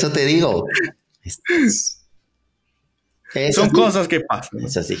 Por eso te digo. Son cosas que pasan.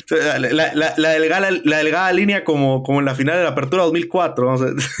 Es así. La delgada línea como en la final de la Apertura 2004. Vamos a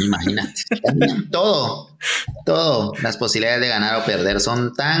ver. Imagínate. Todo. Las posibilidades de ganar o perder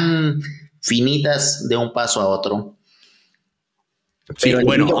son tan finitas de un paso a otro. Sí,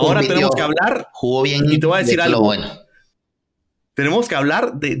 bueno, ahora tenemos que hablar. Jugó bien. Y te voy a decir algo. Bueno. Tenemos que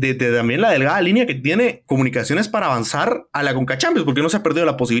hablar de también la delgada línea que tiene Comunicaciones para avanzar a la Conca Champions, porque no se ha perdido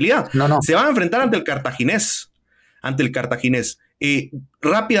la posibilidad. No. Se van a enfrentar ante el Cartaginés.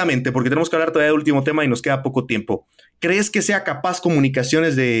 Rápidamente, porque tenemos que hablar todavía del último tema y nos queda poco tiempo. ¿crees que sea capaz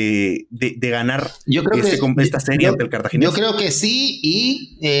Comunicaciones de ganar yo creo esta serie ante el Cartaginés? Yo creo que sí,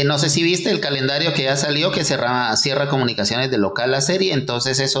 y no sé si viste el calendario que ya salió, que cierra Comunicaciones de local la serie,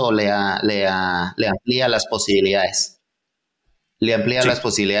 entonces eso le amplía las posibilidades. Le amplía las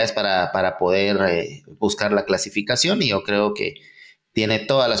posibilidades para poder buscar la clasificación, y yo creo que tiene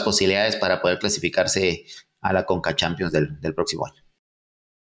todas las posibilidades para poder clasificarse a la Conca Champions del próximo año.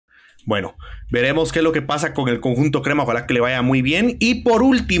 Bueno, veremos qué es lo que pasa con el conjunto crema, ojalá que le vaya muy bien. Y por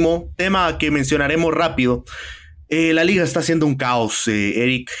último, tema que mencionaremos rápido, la liga está haciendo un caos,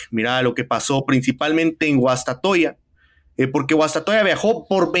 Eric. Mira lo que pasó principalmente en Guastatoya, porque Guastatoya viajó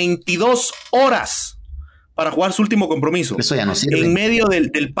por 22 horas para jugar su último compromiso. Eso ya no sirve. En medio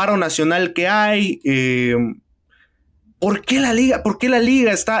del paro nacional que hay. ¿Por qué la liga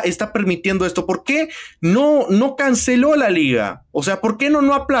está permitiendo esto? ¿Por qué no canceló la liga? O sea, ¿por qué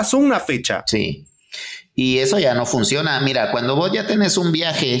no aplazó una fecha? Sí, y eso ya no funciona. Mira, cuando vos ya tenés un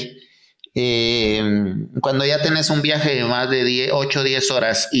viaje, de más de 8 o 10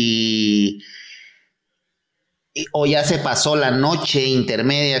 horas o ya se pasó la noche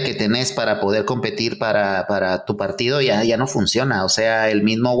intermedia que tenés para poder competir para tu partido, ya no funciona. O sea, el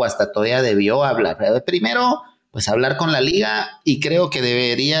mismo Guastatoya debió hablar. Primero, pues hablar con la liga, y creo que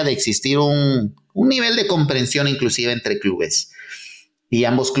debería de existir un nivel de comprensión inclusive entre clubes. Y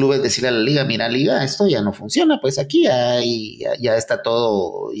ambos clubes decirle a la liga, mira, liga, esto ya no funciona, pues aquí ya está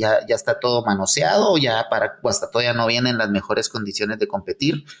todo, ya está todo manoseado, ya para Guastatoya no vienen las mejores condiciones de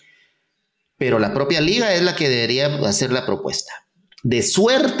competir. Pero la propia liga es la que debería hacer la propuesta. De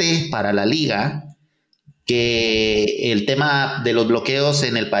suerte para la liga que el tema de los bloqueos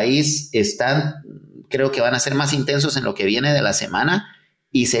en el país creo que van a ser más intensos en lo que viene de la semana,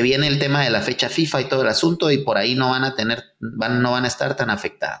 y se viene el tema de la fecha FIFA y todo el asunto, y por ahí no van a estar tan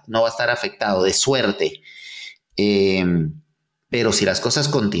afectados, no va a estar afectado, de suerte. Pero si las cosas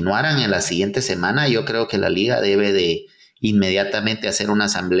continuaran en la siguiente semana, yo creo que la liga debe de inmediatamente hacer una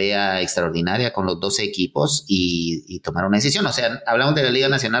asamblea extraordinaria con los 12 equipos y tomar una decisión. O sea, hablamos de la Liga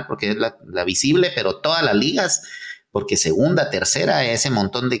Nacional porque es la visible, pero todas las ligas, porque segunda, tercera, ese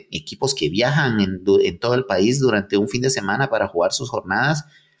montón de equipos que viajan en todo el país durante un fin de semana para jugar sus jornadas,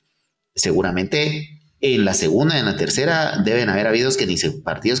 seguramente en la segunda y en la tercera deben haber habido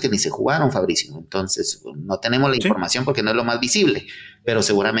partidos que ni se jugaron, Fabricio. Entonces, no tenemos la información porque no es lo más visible, pero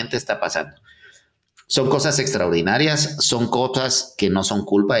seguramente está pasando. Son cosas extraordinarias, son cosas que no son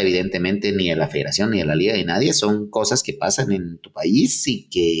culpa, evidentemente, ni de la federación, ni de la liga, ni de nadie. Son cosas que pasan en tu país, y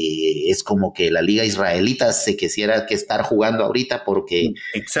que es como que la liga israelita se quisiera que estar jugando ahorita porque...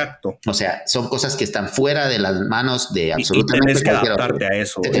 Exacto. O sea, son cosas que están fuera de las manos de absolutamente cualquier otro. Tienes que adaptarte a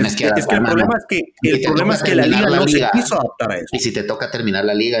eso. Es que el problema es que la liga no se quiso adaptar a eso. Y si te toca terminar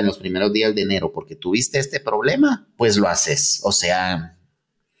la liga en los primeros días de enero porque tuviste este problema, pues lo haces. O sea...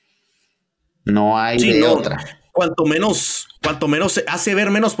 No hay otra. Cuanto menos se hace ver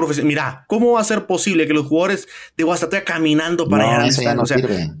menos profesional. Mira, ¿cómo va a ser posible que los jugadores de Guastatoya caminando para allá? Eso ya no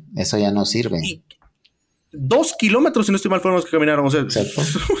sirve. Eso ya no sirve. 2 kilómetros, si no estoy mal, fueron los que caminaron. O sea,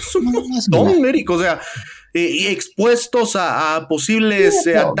 es un montón, Eric. O sea, y expuestos a posibles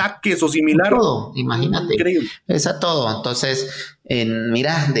ataques o similar. Todo, imagínate. Increíble. Es a todo. Entonces,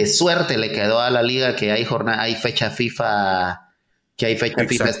 mira, de suerte le quedó a la liga que hay fecha FIFA.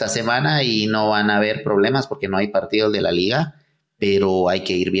 FIFA esta semana, y no van a haber problemas porque no hay partidos de la liga, pero hay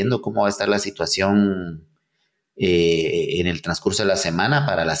que ir viendo cómo va a estar la situación en el transcurso de la semana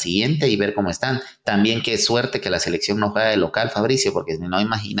para la siguiente y ver cómo están. También qué suerte que la selección no juega de local, Fabricio, porque si no,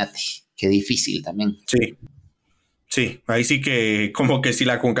 imagínate, qué difícil también. Sí, ahí sí que como que si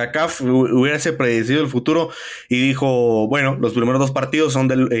la CONCACAF hubiese predecido el futuro y dijo, bueno, los primeros 2 partidos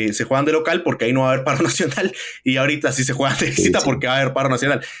se juegan de local porque ahí no va a haber paro nacional, y ahorita sí se juegan de visita porque va a haber paro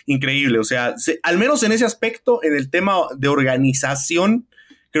nacional. Increíble, o sea, al menos en ese aspecto, en el tema de organización,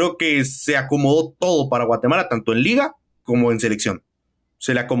 creo que se acomodó todo para Guatemala, tanto en liga como en selección.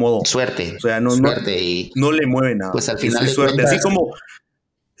 Se le acomodó. Suerte. O sea, no le mueve nada. Pues al final es suerte.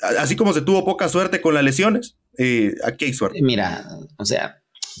 Así como se tuvo poca suerte con las lesiones, aquí hay suerte. Mira, o sea,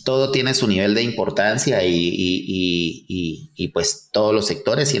 todo tiene su nivel de importancia y pues todos los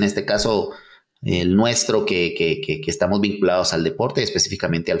sectores, y en este caso el nuestro que estamos vinculados al deporte,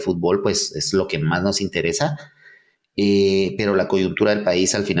 específicamente al fútbol, pues es lo que más nos interesa, pero la coyuntura del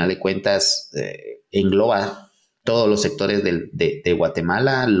país al final de cuentas engloba todos los sectores de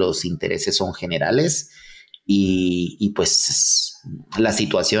Guatemala. Los intereses son generales y pues la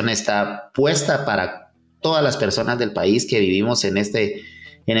situación está puesta para todas las personas del país que vivimos en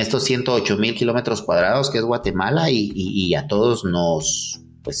estos 108,000 kilómetros cuadrados que es Guatemala, y a todos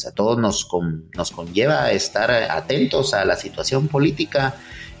pues a todos nos conlleva estar atentos a la situación política.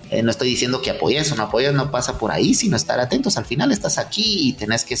 No estoy diciendo que apoyes o no apoyes, no pasa por ahí, sino estar atentos. Al final estás aquí y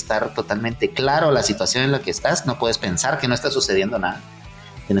tenés que estar totalmente claro la situación en la que estás. No puedes pensar que no está sucediendo nada.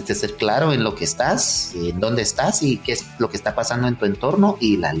 Tienes que ser claro en lo que estás, en dónde estás y qué es lo que está pasando en tu entorno.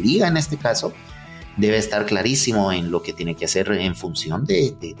 Y la liga, en este caso, debe estar clarísimo en lo que tiene que hacer en función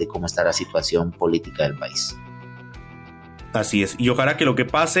de cómo está la situación política del país. Así es, y ojalá que lo que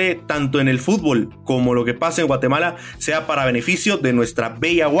pase tanto en el fútbol como lo que pase en Guatemala sea para beneficio de nuestra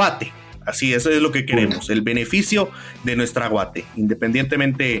bella Guate. Así, eso es lo que queremos, el beneficio de nuestra Guate.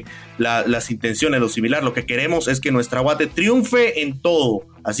 Independientemente las intenciones, lo similar, lo que queremos es que nuestra Guate triunfe en todo.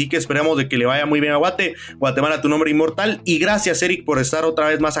 Así que esperamos de que le vaya muy bien a Guate. Guatemala, tu nombre inmortal. Y gracias, Eric, por estar otra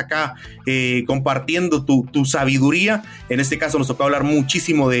vez más acá compartiendo tu sabiduría. En este caso nos tocó hablar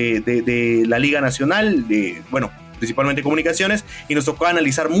muchísimo de la Liga Nacional, principalmente comunicaciones, y nos tocó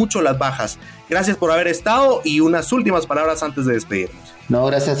analizar mucho las bajas. Gracias por haber estado y unas últimas palabras antes de despedirnos. No,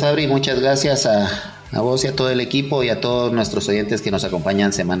 gracias, Fabri, muchas gracias a vos y a todo el equipo y a todos nuestros oyentes que nos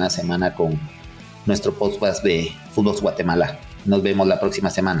acompañan semana a semana con nuestro podcast de Fútbol Guatemala. Nos vemos la próxima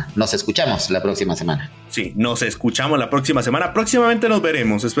semana. Nos escuchamos la próxima semana. Sí, nos escuchamos la próxima semana. Próximamente nos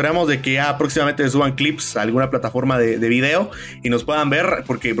veremos. Esperamos de que ya próximamente suban clips a alguna plataforma de video y nos puedan ver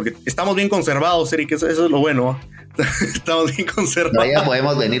porque estamos bien conservados, Eric. Eso es lo bueno. Estamos bien conservados. No, ya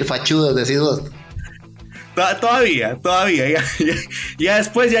podemos venir fachudos, decís vos. Todavía. Ya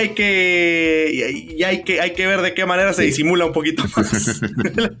después hay que ver de qué manera se disimula un poquito más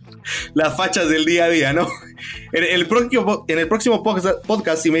las fachas del día a día, ¿no? En el próximo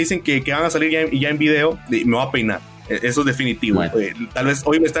podcast, si me dicen que van a salir ya en video, me voy a peinar. Eso es definitivo. Bueno. Tal vez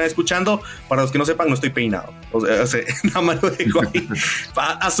hoy me están escuchando. Para los que no sepan, no estoy peinado. O sea, nada más lo dejo ahí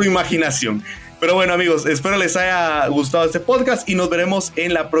a su imaginación. Pero bueno, amigos, espero les haya gustado este podcast y nos veremos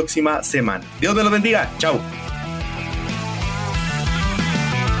en la próxima semana. Dios me los bendiga. Chao.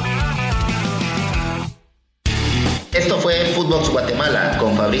 Esto fue Footbox Guatemala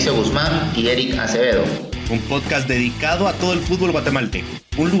con Fabricio Guzmán y Eric Acevedo. Un podcast dedicado a todo el fútbol guatemalteco.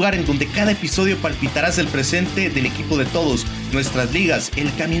 Un lugar en donde cada episodio palpitarás el presente del equipo de todos, nuestras ligas,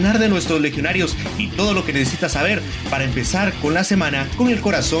 el caminar de nuestros legionarios y todo lo que necesitas saber para empezar con la semana con el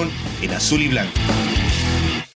corazón en azul y blanco.